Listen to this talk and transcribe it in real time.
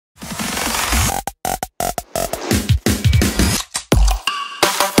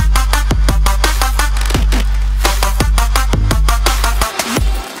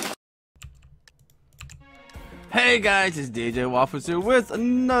Hey guys, it's DjWafflez here with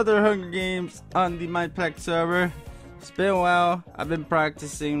another Hunger Games on the Mineplex server. It's been a while. I've been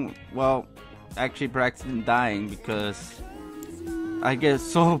practicing, well, actually practicing dying because I get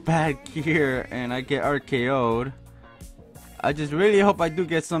so bad gear and I get RKO'd. I just really hope I do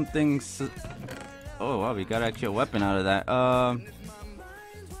get something. Oh wow, we got actually a weapon out of that.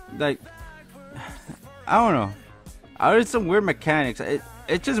 Like, I don't know. I heard some weird mechanics.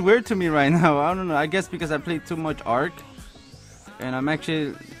 It's just weird to me right now. I don't know. I guess because I played too much Ark, and I'm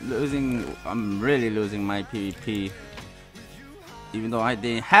actually losing. I'm really losing my PvP, even though I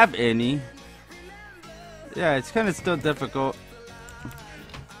didn't have any. Yeah, it's kind of still difficult.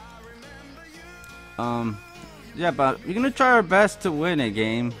 Yeah, but we're gonna try our best to win a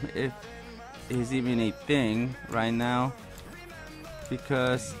game if it's even a thing right now,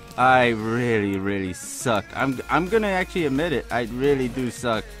 because I really suck. I'm gonna actually admit it. I really do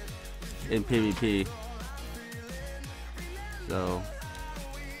suck in PvP. So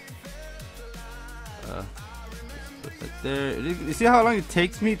put that there. You see how long it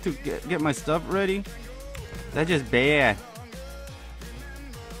takes me to get my stuff ready? That's just bad.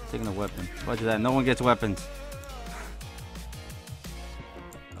 Taking a weapon. Watch that. No one gets weapons.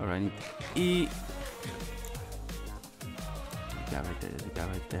 Alright, I need to eat. There's a guy right there. There's a guy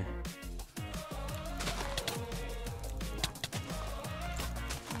right there.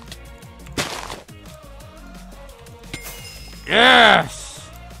 Yes!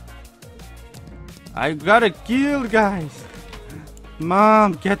 I got a kill, guys.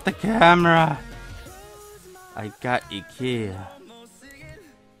 Mom, get the camera. I got a kill.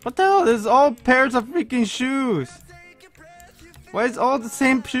 What the hell? There's all pairs of freaking shoes. Why is all the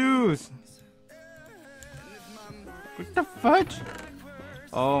same shoes? What the fudge?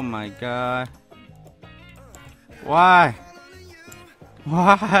 Oh my god. Why?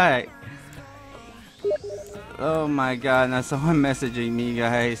 Why? Oh my god, now someone messaging me,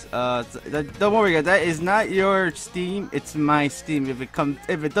 guys. Don't worry guys, that is not your Steam, it's my Steam. If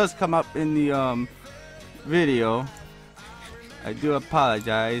it does come up in the video, I do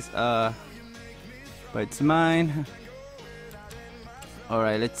apologize. But it's mine.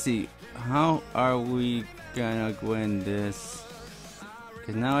 Alright, let's see. How are we gonna win this?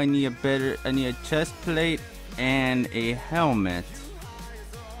 Cause now I need a chest plate and a helmet.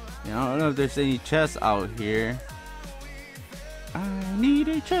 And I don't know if there's any chests out here. I need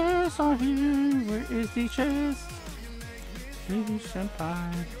a chest out here. Where is the chest? Please,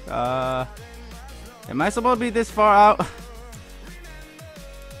 senpai. Am I supposed to be this far out? I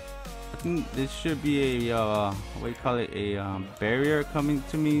think this should be a what do you call it, a barrier coming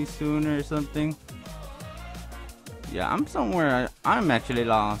to me soon or something. Yeah, I'm somewhere. I'm actually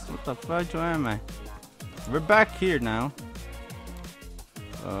lost. What the fudge? Where am I? We're back here now.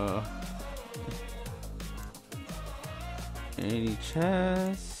 Any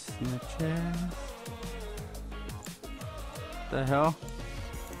chests? No chests. The hell?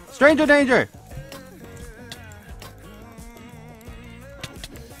 Stranger danger!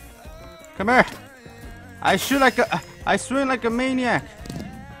 Come here! I swing like a maniac.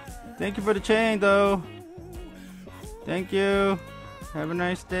 Thank you for the chain, though. Thank you. Have a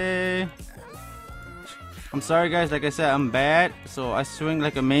nice day. I'm sorry, guys. Like I said, I'm bad, so I swing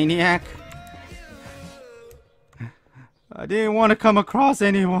like a maniac. I didn't want to come across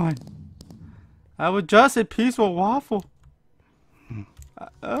anyone. I was just a peaceful waffle.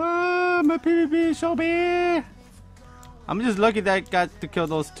 My PvP is so bad. I'm just lucky that I got to kill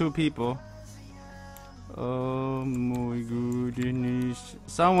those two people. Oh my goodness.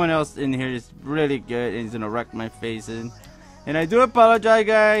 Someone else in here is really good and is gonna wreck my face in. And I do apologize,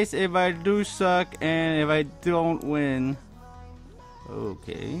 guys, if I do suck and if I don't win.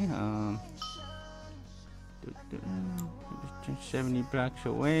 Okay, 70 blocks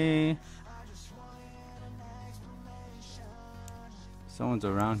away. Someone's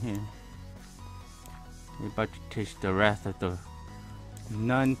around here. We're about to taste the wrath of the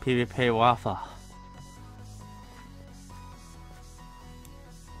non-PvP waffle.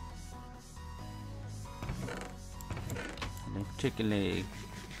 Chicken leg.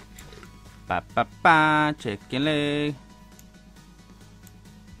 Ba ba ba, chicken leg.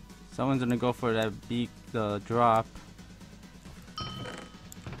 Someone's gonna go for that drop.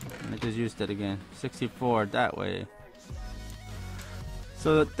 I just used it again. 64 that way.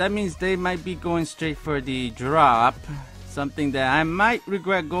 So that means they might be going straight for the drop. Something that I might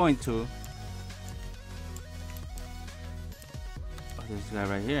regret going to. Oh, there's a guy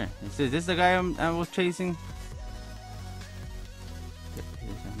right here. Is this the guy I was chasing?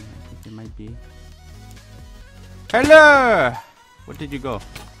 I think it might be. Hello! Where did you go?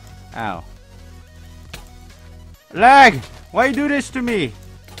 Ow. Lag! Why you do this to me?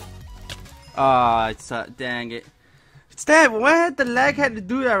 Ah, it's dang it. It's that. Why had the lag had to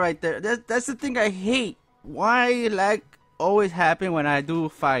do that right there? That's the thing I hate. Why lag always happen when I do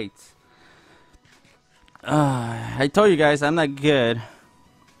fights? I told you guys I'm not good.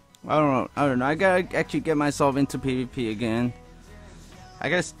 I don't know. I gotta actually get myself into PvP again. I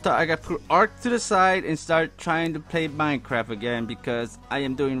gotta put Ark to the side and start trying to play Minecraft again because I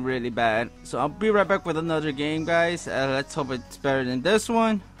am doing really bad. So I'll be right back with another game, guys. Let's hope it's better than this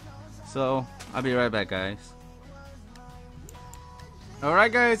one. So I'll be right back, guys.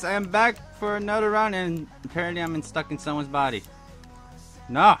 Alright, guys, I am back for another round, and apparently I'm stuck in someone's body.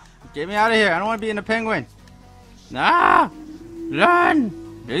 No, get me out of here. I don't want to be in a penguin. Nah,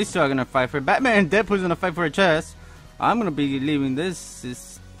 run! They're still gonna fight for Batman and Deadpool's gonna fight for a chest. I'm gonna be leaving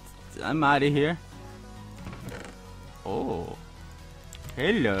this. I'm out of here. Oh,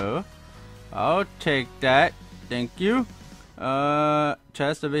 hello. I'll take that. Thank you.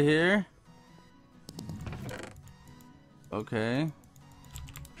 Chest over here. Okay.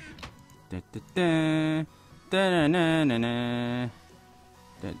 Da da da da da da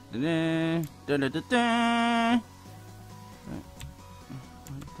da da da da da.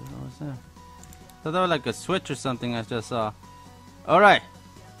 What the hell was that? I thought that was like a switch or something I just saw. Alright.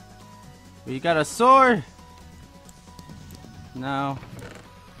 We got a sword. Now.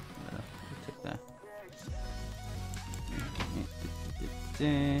 Take that.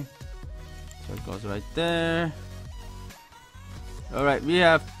 So it goes right there. Alright, we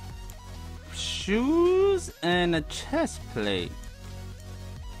have shoes and a chest plate.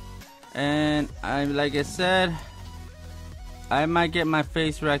 And like I said, I might get my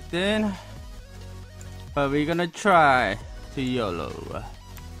face wrecked in, but we're gonna try to YOLO.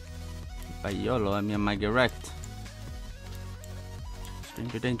 By YOLO, I mean I might get wrecked.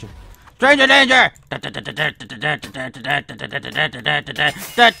 Stranger danger. Stranger danger!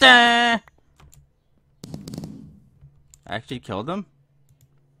 I actually killed him?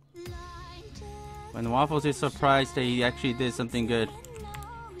 When Waffles is surprised that he actually did something good.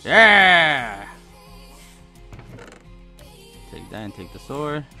 Yeah! Take that and take the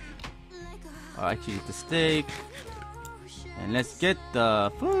sword. Oh, actually the steak. And let's get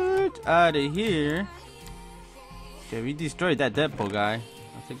the food out of here. Okay, we destroyed that Deadpool guy.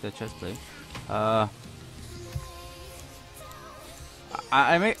 I'll take that chest plate. I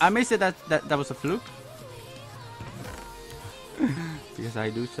may say that was a fluke. Because I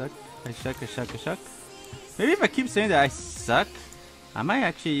do suck. I suck. Maybe if I keep saying that I suck, I might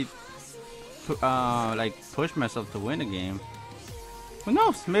actually like push myself to win a game. Who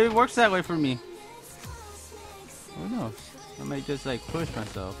knows? Maybe it works that way for me. Who knows? I might just like push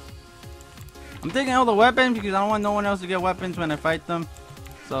myself. I'm taking all the weapons because I don't want no one else to get weapons when I fight them.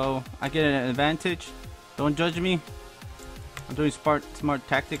 So I get an advantage. Don't judge me. I'm doing smart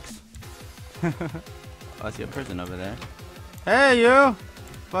tactics. Oh, I see a person over there. Hey you!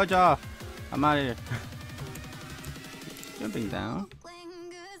 Fudge off. I'm out of here. Jumping down.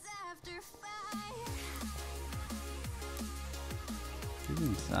 He's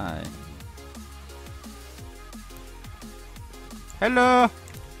inside. Hello.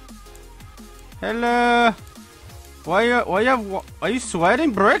 Hello. Are you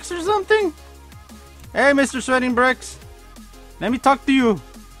sweating bricks or something? Hey, Mr. Sweating Bricks. Let me talk to you.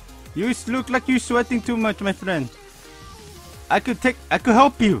 You look like you're sweating too much, my friend. I could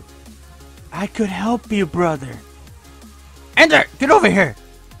help you. I could help you, brother. Ender, get over here.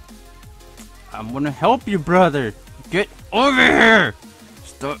 I'm gonna help you, brother. Get over here.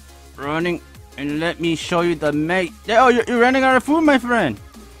 Stop running and let me show you the mate. Oh, you're running out of food, my friend.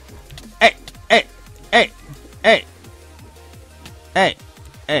 Hey,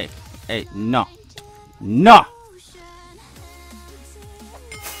 no.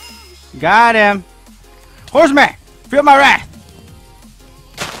 Got him. Horseman, feel my wrath.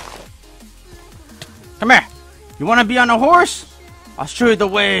 Come here. You want to be on a horse? I'll show you the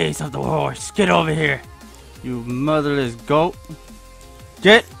ways of the horse. Get over here, you motherless goat.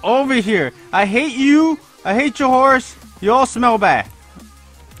 Get over here. I hate you. I hate your horse. You all smell bad.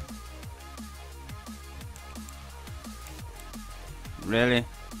 Really?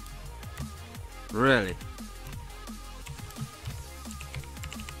 Really?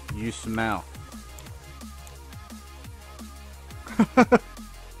 You smell.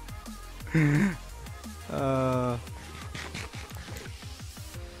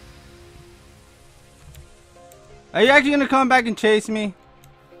 Are you actually gonna come back and chase me?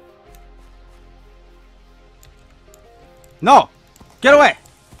 No! Get away!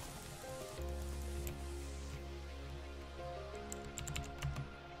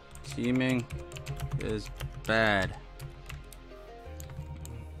 Teaming is bad.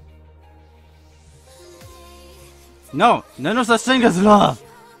 No, no such thing as love.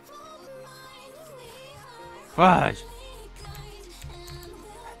 Fudge.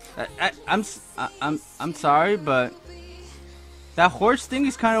 I'm sorry, but that horse thing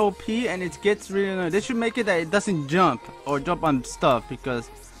is kind of OP, and it gets really annoying. They should make it that it doesn't jump or jump on stuff,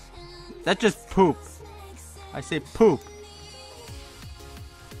 because that's just poop. I say poop.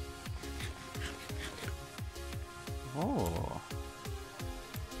 Oh.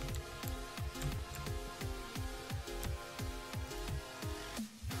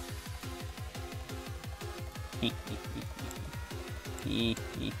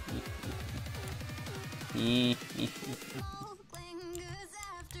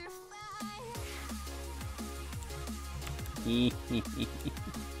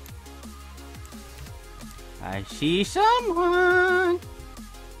 I see someone.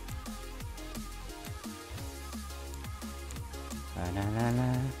 La la la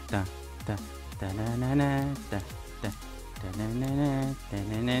da da da na na na da da da na na na da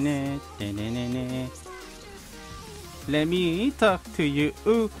na na na da na na na. Let me talk to you.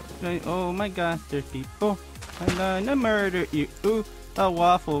 Ooh, oh my God, there's people. I'm gonna murder you. Ooh, a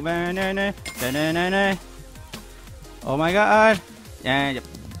waffle banana. Da-na-na-na. Oh my God. Yeah, yep.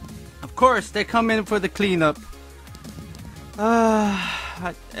 Of course, they come in for the cleanup.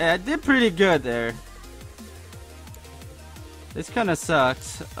 I did pretty good there. This kind of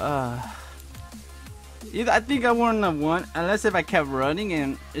sucks. I think I wouldn't have won unless if I kept running,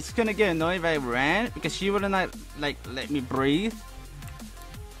 and it's gonna get annoying if I ran because she wouldn't like let me breathe.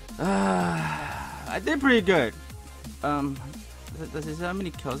 I did pretty good. Does it say how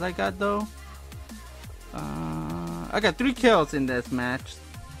many kills I got though? I got 3 kills in this match.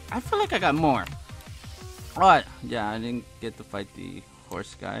 I feel like I got more. Alright, yeah, I didn't get to fight the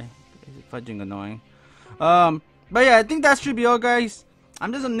horse guy. It's fudging annoying. But yeah, I think that should be all, guys.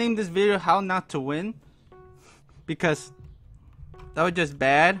 I'm just gonna name this video "How Not to Win," because that was just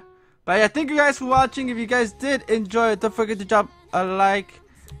bad. But yeah, thank you guys for watching. If you guys did enjoy it, don't forget to drop a like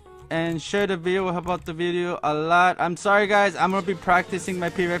and share the video. Will help out the video a lot. I'm sorry guys, I'm gonna be practicing my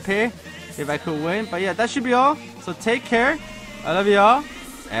PvP if I could win. But yeah, that should be all. So take care. I love you all,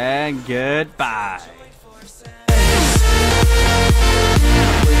 and goodbye.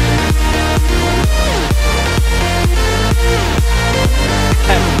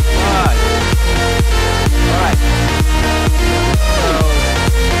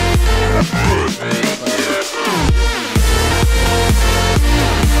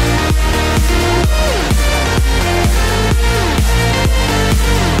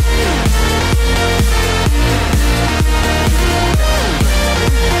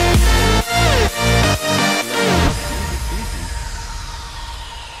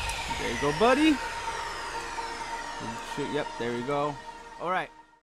 There you go, buddy. Yep, there we go. All right.